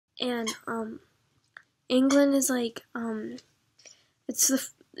and England is like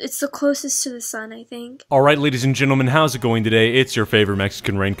it's the closest to the sun, I think. Alright, ladies and gentlemen, how's it going today? It's your favorite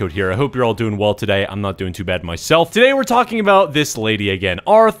Mexican raincoat here. I hope you're all doing well today. I'm not doing too bad myself. Today we're talking about this lady again,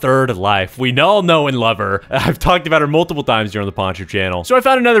 our third life. We all know and love her. I've talked about her multiple times here on the Pancho channel. So I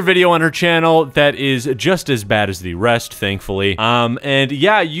found another video on her channel that is just as bad as the rest, thankfully. And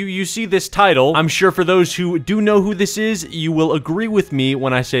yeah, you see this title. I'm sure for those who do know who this is, you will agree with me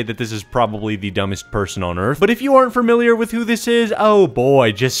when I say that this is probably the dumbest person on earth. But if you aren't familiar with who this is, oh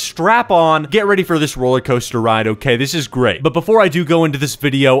boy, just strap on, get ready for this roller coaster ride, okay? This is great. But before I do go into this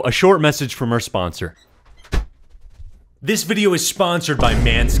video, a short message from our sponsor. This video is sponsored by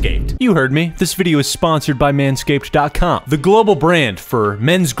Manscaped. You heard me. This video is sponsored by Manscaped.com, the global brand for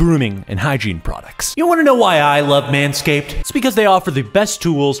men's grooming and hygiene products. You want to know why I love Manscaped? It's because they offer the best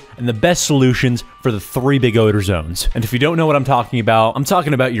tools and the best solutions for the 3 big odor zones. And if you don't know what I'm talking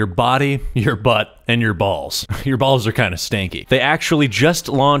about your body, your butt, and your balls. Your balls are kind of stanky. They actually just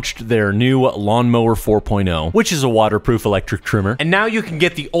launched their new Lawnmower 4.0, which is a waterproof electric trimmer. And now you can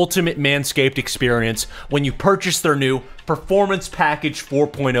get the ultimate Manscaped experience when you purchase their new Performance Package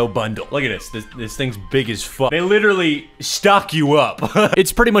 4.0 bundle. Look at this. This thing's big as fuck. They literally stock you up.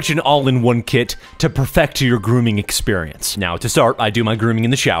 It's pretty much an all-in-one kit to perfect your grooming experience. Now, to start, I do my grooming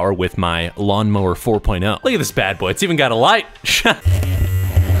in the shower with my Lawnmower 4.0. Look at this bad boy. It's even got a light.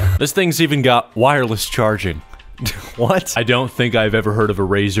 This thing's even got wireless charging. What? I don't think I've ever heard of a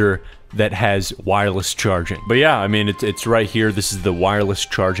razor that has wireless charging. But yeah, I mean, it's right here. This is the wireless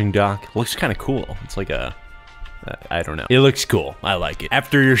charging dock. It looks kind of cool. It's like a... I don't know. It looks cool. I like it.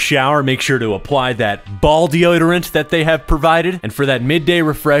 After your shower, make sure to apply that ball deodorant that they have provided. And for that midday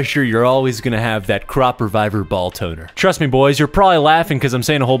refresher, you're always gonna have that Crop Reviver ball toner. Trust me, boys, you're probably laughing because I'm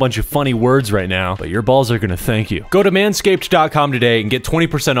saying a whole bunch of funny words right now, but your balls are gonna thank you. Go to manscaped.com today and get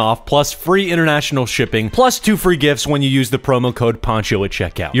 20% off, plus free international shipping, plus 2 free gifts when you use the promo code PANCHO at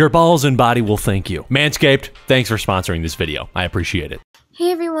checkout. Your balls and body will thank you. Manscaped, thanks for sponsoring this video. I appreciate it.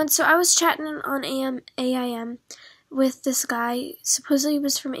 Hey everyone, so I was chatting on AIM with this guy. Supposedly he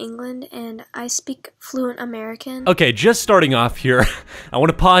was from England, and I speak fluent American. Okay, just starting off here, I want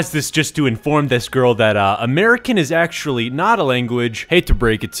to pause this just to inform this girl that American is actually not a language. Hate to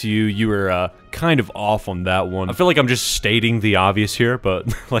break it to you, you were kind of off on that one. I feel like I'm just stating the obvious here,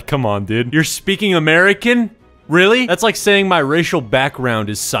 but like, come on, dude. You're speaking American? Really? That's like saying my racial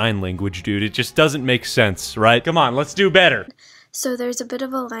background is sign language, dude. It just doesn't make sense, right? Come on, let's do better. So there's a bit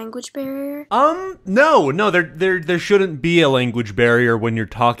of a language barrier? No, there shouldn't be a language barrier when you're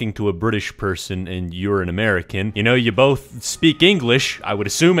talking to a British person and you're an American. You know, you both speak English, I would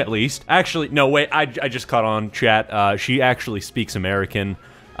assume at least. Actually, no, wait, I just caught on chat. She actually speaks American.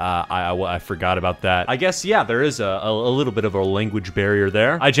 I forgot about that. I guess, yeah, there is a little bit of a language barrier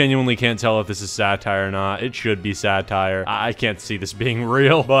there. I genuinely can't tell if this is satire or not. It should be satire. I can't see this being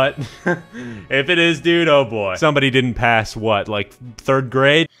real, but if it is, dude, oh boy. Somebody didn't pass, what, like 3rd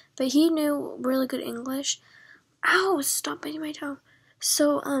grade? But he knew really good English. Ow, stop biting my toe.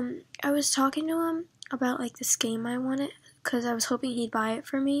 So, I was talking to him about, like, this game I wanted, because I was hoping he'd buy it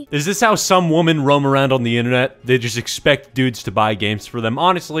for me. Is this how some women roam around on the internet? They just expect dudes to buy games for them.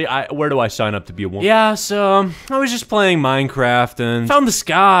 Honestly, where do I sign up to be a woman? Yeah, so, I was just playing Minecraft and found this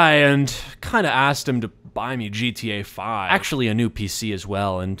guy and kind of asked him to buy me GTA 5. Actually, a new PC as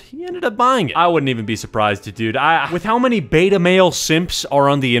well, and he ended up buying it. I wouldn't even be surprised, dude. With how many beta male simps are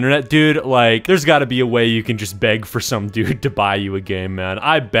on the internet, dude, like, there's gotta be a way you can just beg for some dude to buy you a game, man.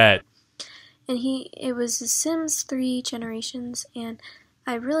 I bet. And it was The Sims 3 Generations, and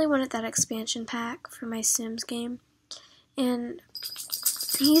I really wanted that expansion pack for my Sims game. And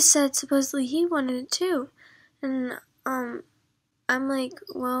he said supposedly he wanted it too. And I'm like,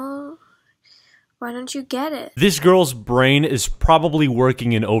 well, why don't you get it? This girl's brain is probably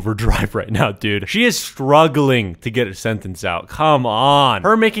working in overdrive right now, dude. She is struggling to get a sentence out. Come on.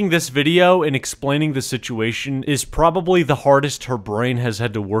 Her making this video and explaining the situation is probably the hardest her brain has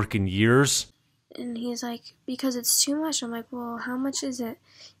had to work in years. And he's like, because it's too much. I'm like, well, how much is it?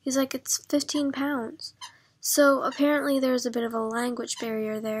 He's like, it's 15 pounds. So apparently there's a bit of a language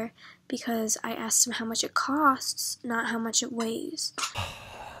barrier there, because I asked him how much it costs, not how much it weighs.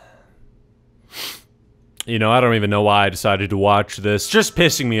 You know, I don't even know why I decided to watch this. Just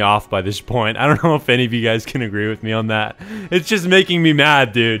pissing me off by this point. I don't know if any of you guys can agree with me on that. It's just making me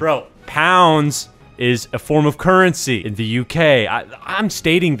mad, dude. Bro, pounds is a form of currency in the UK. I'm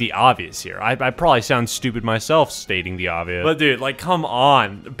stating the obvious here. I probably sound stupid myself stating the obvious. But dude, like, come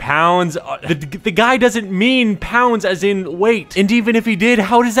on. Pounds, the guy doesn't mean pounds as in weight. And even if he did,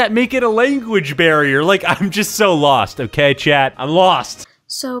 how does that make it a language barrier? Like, I'm just so lost, okay, chat? I'm lost.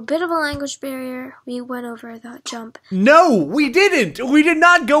 So, bit of a language barrier. We went over that jump. No, we didn't. We did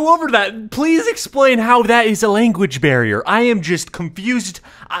not go over that. Please explain how that is a language barrier. I am just confused.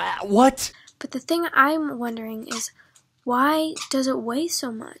 What? But the thing I'm wondering is, why does it weigh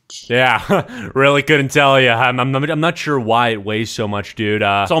so much? Yeah, really couldn't tell you. I'm not sure why it weighs so much, dude.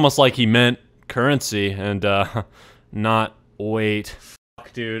 It's almost like he meant currency and, not weight.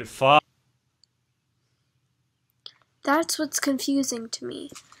 Fuck, dude. Fuck. That's what's confusing to me.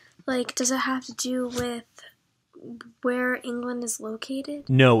 Like, does it have to do with where England is located?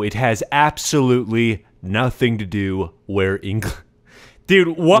 No, it has absolutely nothing to do where England...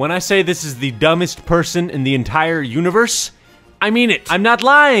 Dude, what? When I say this is the dumbest person in the entire universe, I mean it. I'm not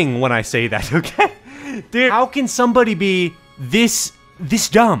lying when I say that, okay? Dude, how can somebody be this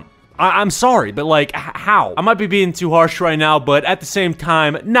dumb? I'm sorry, but like, how? I might be being too harsh right now, but at the same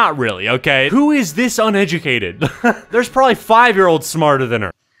time, not really, okay? Who is this uneducated? There's probably 5-year-olds smarter than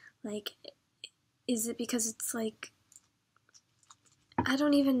her. Like, is it because it's like, I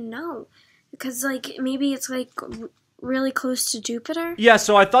don't even know. Because like, maybe it's like really close to Jupiter? Yeah,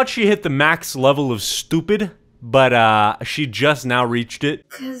 so I thought she hit the max level of stupid, but she just now reached it.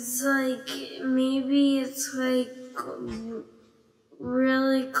 Because like, maybe it's like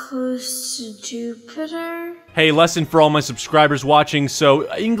really close to Jupiter? Hey, lesson for all my subscribers watching. So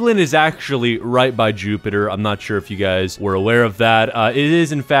England is actually right by Jupiter. I'm not sure if you guys were aware of that. It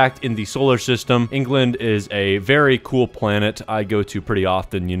is in fact in the solar system. England is a very cool planet I go to pretty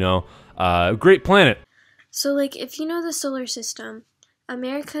often, you know. Great planet. So like, if you know the solar system,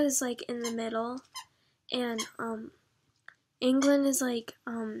 America is like in the middle, and England is like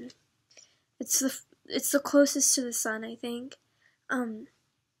it's the closest to the sun, I think.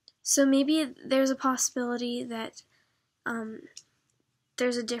 So maybe there's a possibility that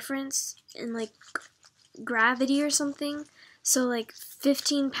there's a difference in like gravity or something. So like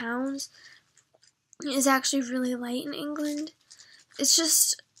 15 pounds is actually really light in England. It's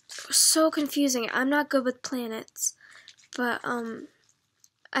just so confusing. I'm not good with planets, but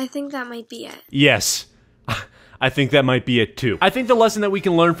I think that might be it. Yes. I think that might be it too. I think the lesson that we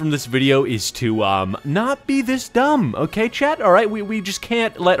can learn from this video is to not be this dumb, okay, chat? All right, we just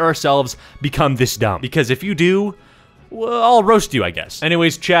can't let ourselves become this dumb, because if you do, well, I'll roast you, I guess.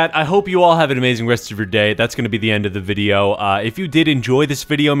 Anyways, chat, I hope you all have an amazing rest of your day. That's going to be the end of the video. If you did enjoy this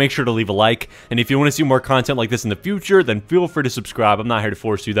video, make sure to leave a like. And if you want to see more content like this in the future, then feel free to subscribe. I'm not here to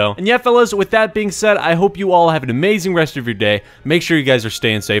force you, though. And yeah, fellas, with that being said, I hope you all have an amazing rest of your day. Make sure you guys are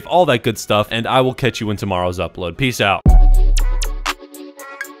staying safe, all that good stuff. And I will catch you in tomorrow's upload. Peace out. Maybe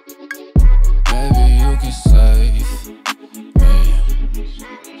you can save me.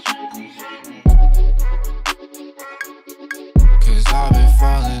 I've been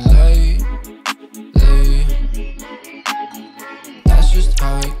falling lately. That's just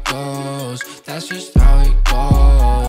how it goes. That's just how it goes.